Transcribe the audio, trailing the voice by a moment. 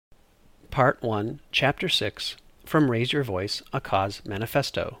Part 1, Chapter 6, from Raise Your Voice, A Cause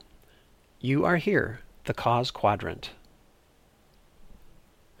Manifesto. You are here, the cause quadrant.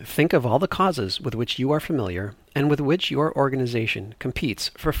 Think of all the causes with which you are familiar and with which your organization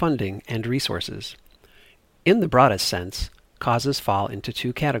competes for funding and resources. In the broadest sense, causes fall into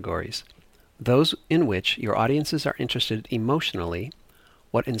two categories: those in which your audiences are interested emotionally,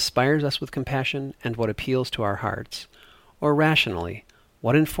 what inspires us with compassion and what appeals to our hearts, or rationally,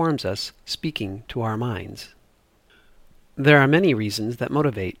 what informs us, speaking to our minds. There are many reasons that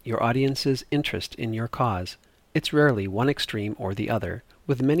motivate your audience's interest in your cause. It's rarely one extreme or the other,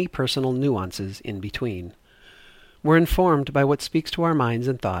 with many personal nuances in between. We're informed by what speaks to our minds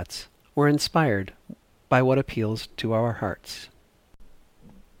and thoughts. We're inspired by what appeals to our hearts.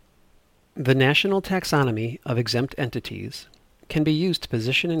 The national taxonomy of exempt entities can be used to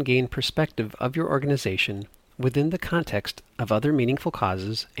position and gain perspective of your organization within the context of other meaningful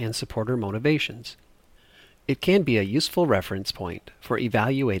causes and supporter motivations. It can be a useful reference point for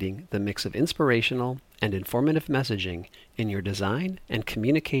evaluating the mix of inspirational and informative messaging in your design and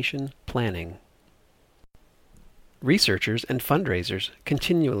communication planning. Researchers and fundraisers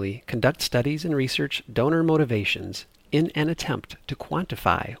continually conduct studies and research donor motivations in an attempt to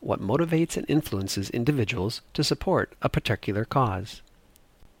quantify what motivates and influences individuals to support a particular cause.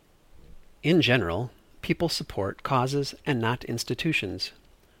 In general, people support causes and not institutions.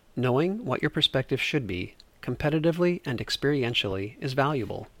 Knowing what your perspective should be, competitively and experientially, is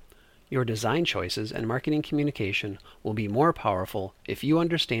valuable. Your design choices and marketing communication will be more powerful if you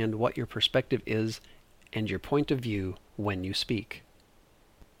understand what your perspective is and your point of view when you speak.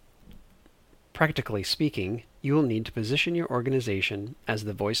 Practically speaking, you will need to position your organization as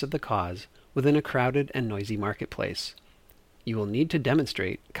the voice of the cause within a crowded and noisy marketplace. You will need to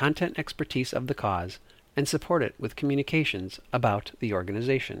demonstrate content expertise of the cause and support it with communications about the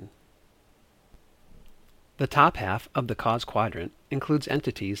organization. The top half of the cause quadrant includes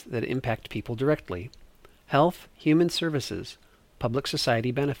entities that impact people directly: health, human services, public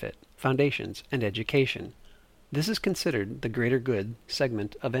society benefit, foundations, and education. This is considered the greater good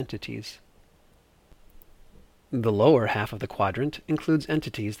segment of entities. The lower half of the quadrant includes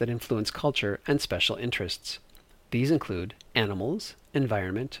entities that influence culture and special interests. These include animals,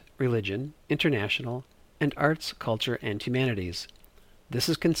 environment, religion, international, and arts, culture, and humanities. This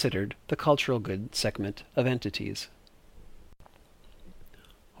is considered the cultural good segment of entities.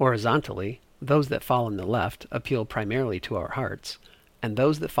 Horizontally, those that fall on the left appeal primarily to our hearts, and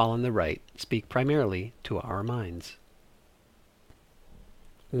those that fall on the right speak primarily to our minds.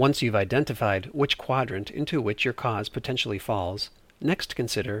 Once you've identified which quadrant into which your cause potentially falls, next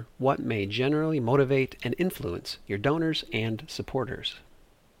consider what may generally motivate and influence your donors and supporters.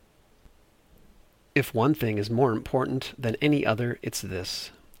 If one thing is more important than any other, it's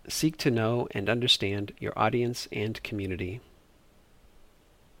this: seek to know and understand your audience and community.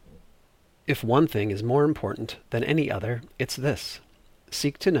 If one thing is more important than any other, it's this: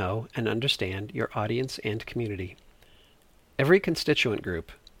 seek to know and understand your audience and community. Every constituent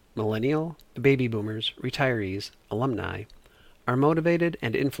group, millennial, baby boomers, retirees, alumni, are motivated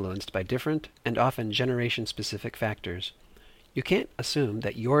and influenced by different and often generation-specific factors. You can't assume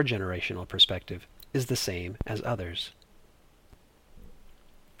that your generational perspective is the same as others.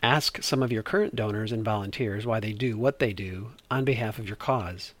 Ask some of your current donors and volunteers why they do what they do on behalf of your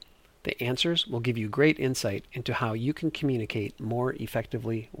cause. The answers will give you great insight into how you can communicate more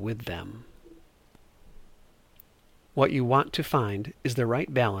effectively with them. What you want to find is the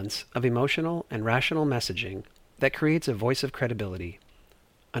right balance of emotional and rational messaging that creates a voice of credibility.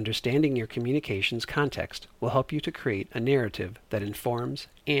 Understanding your communications context will help you to create a narrative that informs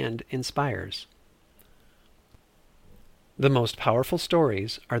and inspires. The most powerful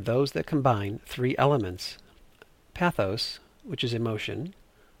stories are those that combine three elements: pathos, which is emotion;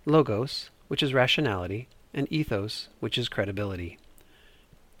 logos, which is rationality; and ethos, which is credibility.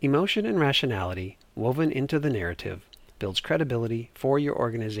 Emotion and rationality woven into the narrative builds credibility for your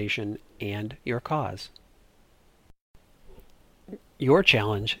organization and your cause. Your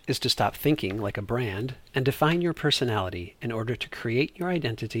challenge is to stop thinking like a brand and define your personality in order to create your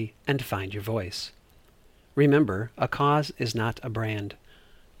identity and find your voice. Remember, a cause is not a brand.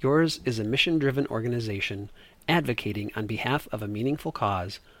 Yours is a mission-driven organization advocating on behalf of a meaningful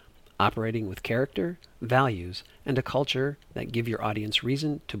cause, operating with character, values, and a culture that give your audience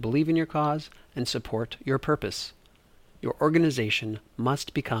reason to believe in your cause and support your purpose. Your organization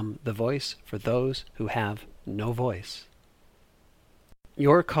must become the voice for those who have no voice.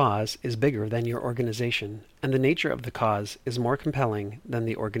 Your cause is bigger than your organization, and the nature of the cause is more compelling than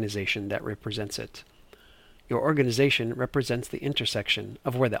the organization that represents it. Your organization represents the intersection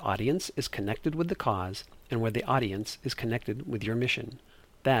of where the audience is connected with the cause and where the audience is connected with your mission.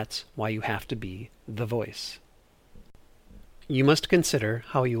 That's why you have to be the voice. You must consider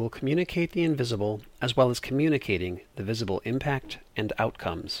how you will communicate the invisible as well as communicating the visible impact and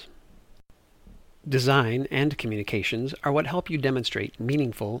outcomes. Design and communications are what help you demonstrate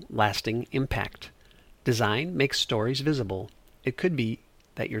meaningful, lasting impact. Design makes stories visible. It could be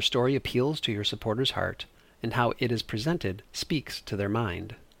that your story appeals to your supporter's heart, and how it is presented speaks to their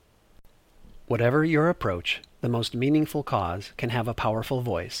mind. Whatever your approach, the most meaningful cause can have a powerful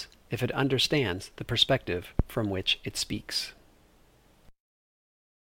voice if it understands the perspective from which it speaks.